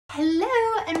Hello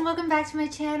and welcome back to my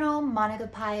channel. Monika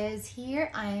Paez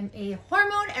here. I am a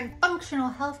hormone and functional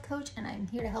health coach, and I'm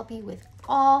here to help you with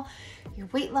all your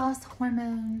weight loss,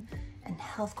 hormone, and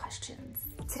health questions.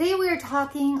 Today we are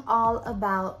talking all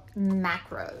about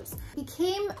macros. It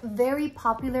became very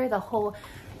popular, the whole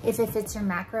if it fits your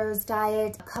macros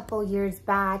diet a couple years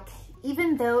back.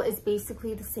 Even though it's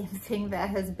basically the same thing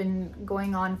that has been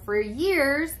going on for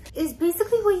years, is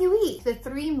basically what you eat. The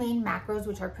three main macros,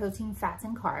 which are protein, fats,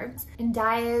 and carbs. In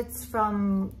diets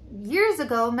from years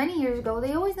ago, many years ago,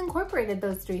 they always incorporated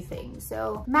those three things.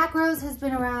 So macros has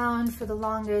been around for the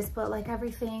longest, but like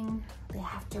everything, they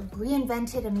have to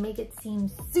reinvent it and make it seem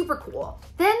super cool.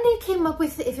 Then they came up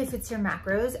with if it fits your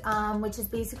macros, which is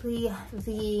basically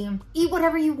the eat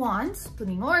whatever you want,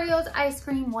 including Oreos, ice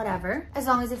cream, whatever, as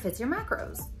long as it fits your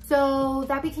macros. So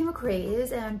that became a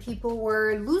craze and people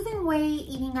were losing weight,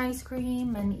 eating ice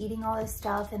cream and eating all this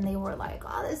stuff. And they were like,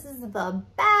 oh, this is the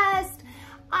best.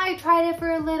 I tried it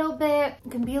for a little bit.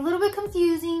 It can be a little bit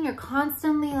confusing. You're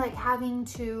constantly like having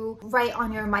to write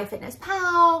on your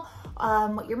MyFitnessPal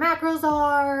what your macros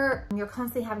are. You're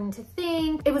constantly having to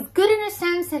think. It was good in a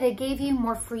sense that it gave you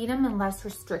more freedom and less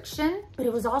restriction, but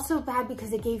it was also bad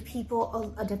because it gave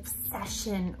people an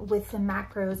obsession with the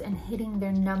macros and hitting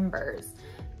their numbers.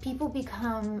 People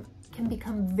can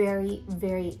become very,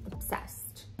 very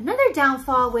obsessed. Another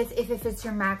downfall with if it fits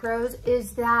your macros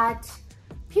is that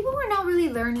people were not really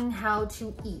learning how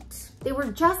to eat. They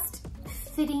were just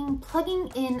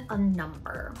plugging in a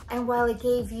number. And while it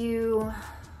gave you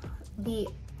the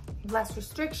less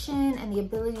restriction and the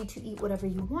ability to eat whatever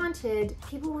you wanted,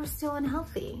 people were still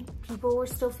unhealthy. People were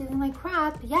still feeling like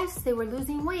crap. Yes, they were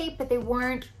losing weight, but they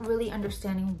weren't really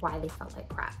understanding why they felt like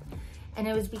crap. And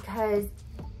it was because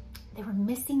they were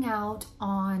missing out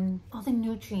on all the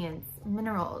nutrients,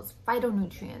 minerals,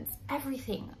 phytonutrients,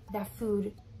 everything that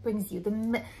food brings you,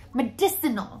 the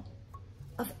medicinal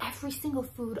of every single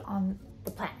food on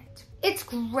the planet. It's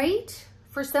great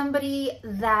for somebody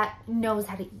that knows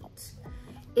how to eat.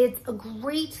 It's a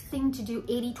great thing to do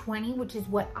 80-20, which is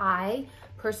what I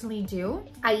personally do.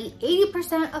 I eat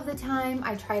 80% of the time.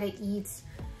 I try to eat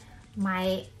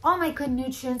all my good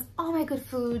nutrients, all my good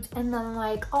foods, and then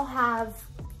like I'll have,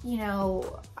 you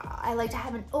know, I like to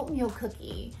have an oatmeal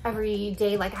cookie every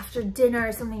day, like after dinner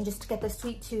or something, just to get the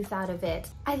sweet tooth out of it.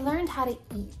 I learned how to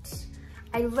eat.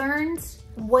 I learned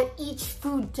what each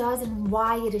food does and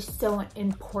why it is so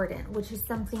important, which is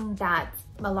something that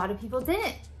a lot of people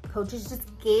didn't. Coaches just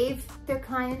gave their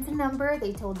clients a number.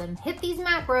 They told them, hit these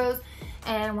macros,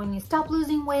 and when you stop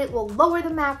losing weight, we'll lower the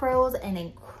macros and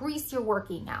increase your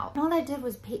working out. And all that did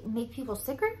was make people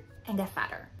sicker and get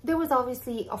fatter. There was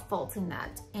obviously a fault in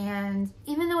that. And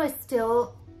even though I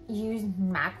still use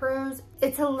macros,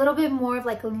 it's a little bit more of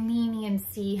like a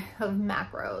leniency of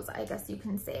macros, I guess you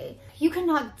can say. You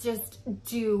cannot just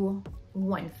do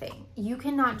one thing. You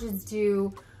cannot just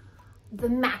do the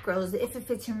macros, if it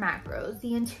fits your macros,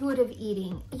 the intuitive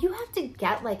eating. You have to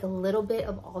get like a little bit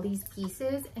of all these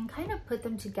pieces and kind of put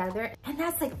them together. And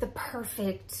that's like the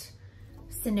perfect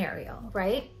scenario,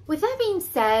 right? With that being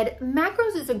said,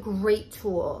 macros is a great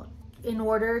tool in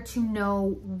order to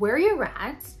know where you're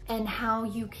at and how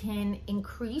you can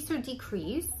increase or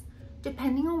decrease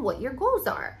depending on what your goals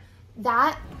are.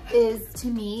 That is, to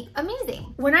me,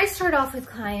 amazing. When I start off with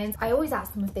clients, I always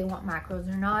ask them if they want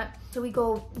macros or not. So we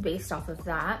go based off of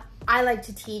that. I like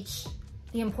to teach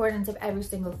the importance of every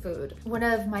single food. One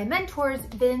of my mentors,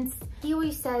 Vince, he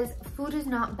always says, food is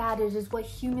not bad, it is what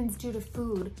humans do to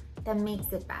food that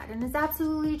makes it bad. And it's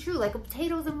absolutely true. Like a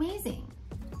potato is amazing,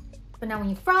 but now when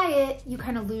you fry it, you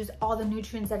kind of lose all the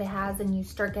nutrients that it has and you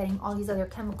start getting all these other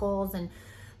chemicals and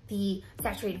the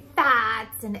saturated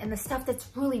fats and the stuff that's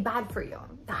really bad for you,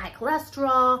 the high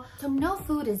cholesterol. So no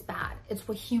food is bad, it's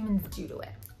what humans do to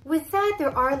it. With that,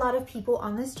 there are a lot of people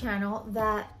on this channel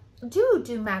that do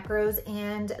macros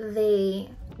and they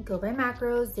go by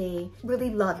macros, they really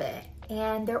love it.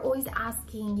 And they're always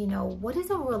asking, you know, what is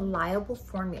a reliable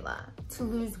formula to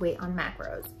lose weight on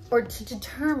macros or to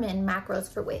determine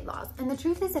macros for weight loss? And the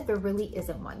truth is that there really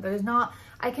isn't one. There's not,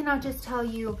 I cannot just tell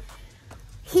you,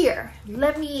 here,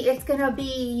 it's gonna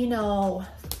be, you know,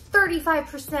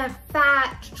 35%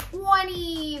 fat,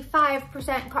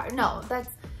 25% carb. No,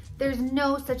 there's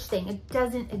no such thing. It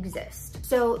doesn't exist.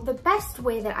 So the best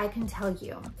way that I can tell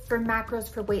you for macros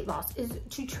for weight loss is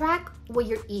to track what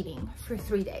you're eating for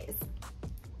 3 days.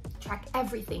 Track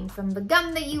everything from the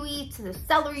gum that you eat to the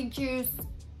celery juice,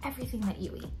 everything that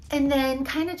you eat. And then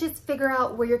kind of just figure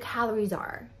out where your calories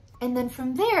are. And then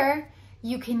from there,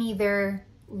 you can either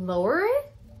lower it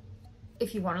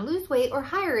if you want to lose weight or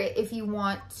higher it if you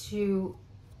want to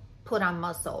put on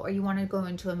muscle or you want to go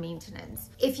into a maintenance.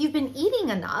 If you've been eating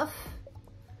enough,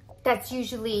 that's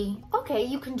usually okay,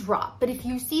 you can drop. But if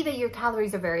you see that your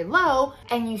calories are very low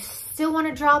and you still want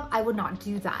to drop, I would not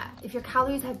do that. If your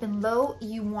calories have been low,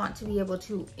 you want to be able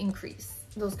to increase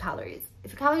those calories.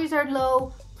 If your calories are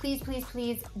low, please, please,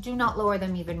 please do not lower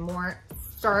them even more.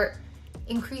 Start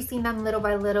increasing them little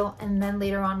by little, and then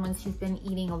later on, once you've been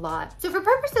eating a lot. So for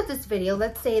purpose of this video,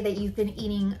 let's say that you've been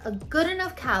eating a good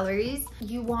enough calories,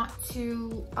 you want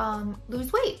to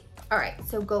lose weight. All right,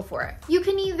 so go for it. You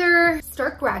can either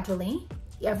start gradually,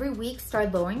 every week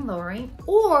start lowering,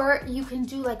 or you can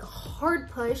do like a hard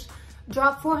push,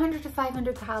 drop 400 to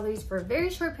 500 calories for a very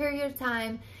short period of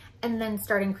time, and then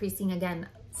start increasing again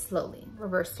slowly,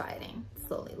 reverse dieting,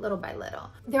 slowly, little by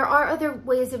little. There are other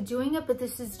ways of doing it, but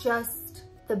this is just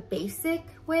the basic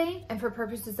way and for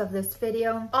purposes of this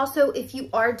video. Also, if you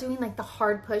are doing like the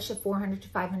hard push of 400 to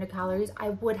 500 calories, I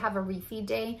would have a refeed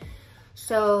day.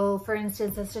 So for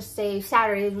instance, let's just say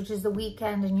Saturdays, which is the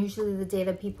weekend and usually the day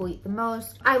that people eat the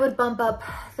most, I would bump up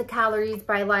the calories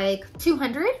by like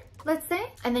 200, let's say,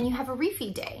 and then you have a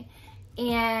refeed day.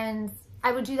 And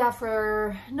I would do that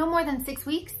for no more than 6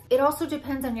 weeks. It also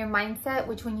depends on your mindset,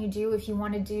 which one you do, if you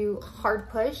want to do hard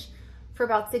push for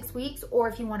about 6 weeks, or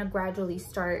if you want to gradually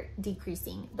start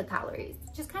decreasing the calories.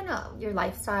 Just kind of your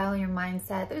lifestyle, your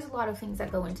mindset. There's a lot of things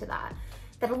that go into that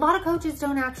a lot of coaches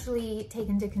don't actually take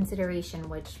into consideration,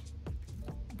 which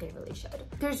they really should.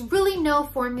 There's really no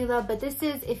formula, but this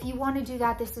is, if you want to do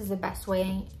that, this is the best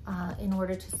way in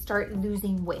order to start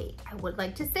losing weight. I would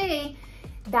like to say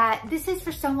that this is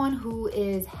for someone who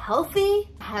is healthy,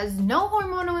 has no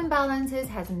hormonal imbalances,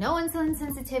 has no insulin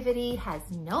sensitivity, has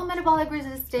no metabolic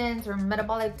resistance or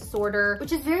metabolic disorder,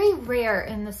 which is very rare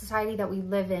in the society that we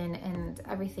live in and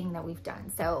everything that we've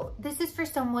done. So this is for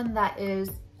someone that is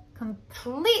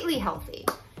completely healthy.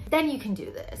 Then you can do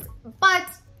this. But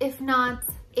if not,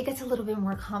 it gets a little bit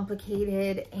more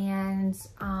complicated, and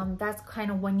that's kind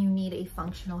of when you need a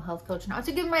functional health coach. Not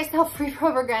to give myself free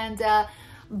propaganda,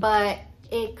 but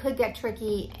it could get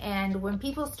tricky, and when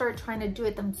people start trying to do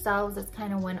it themselves, it's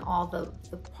kind of when all the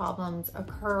problems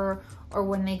occur, or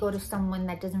when they go to someone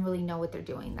that doesn't really know what they're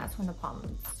doing. That's when the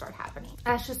problems start happening.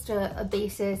 That's just a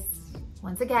basis,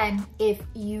 once again, if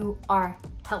you are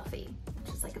healthy,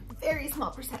 which is like a very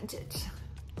small percentage,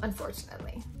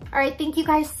 unfortunately. All right, thank you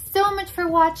guys so much for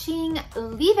watching.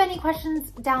 Leave any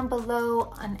questions down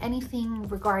below on anything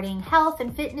regarding health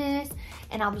and fitness,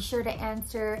 and I'll be sure to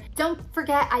answer. Don't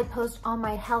forget, I post all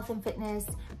my health and fitness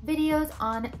videos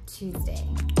on Tuesday.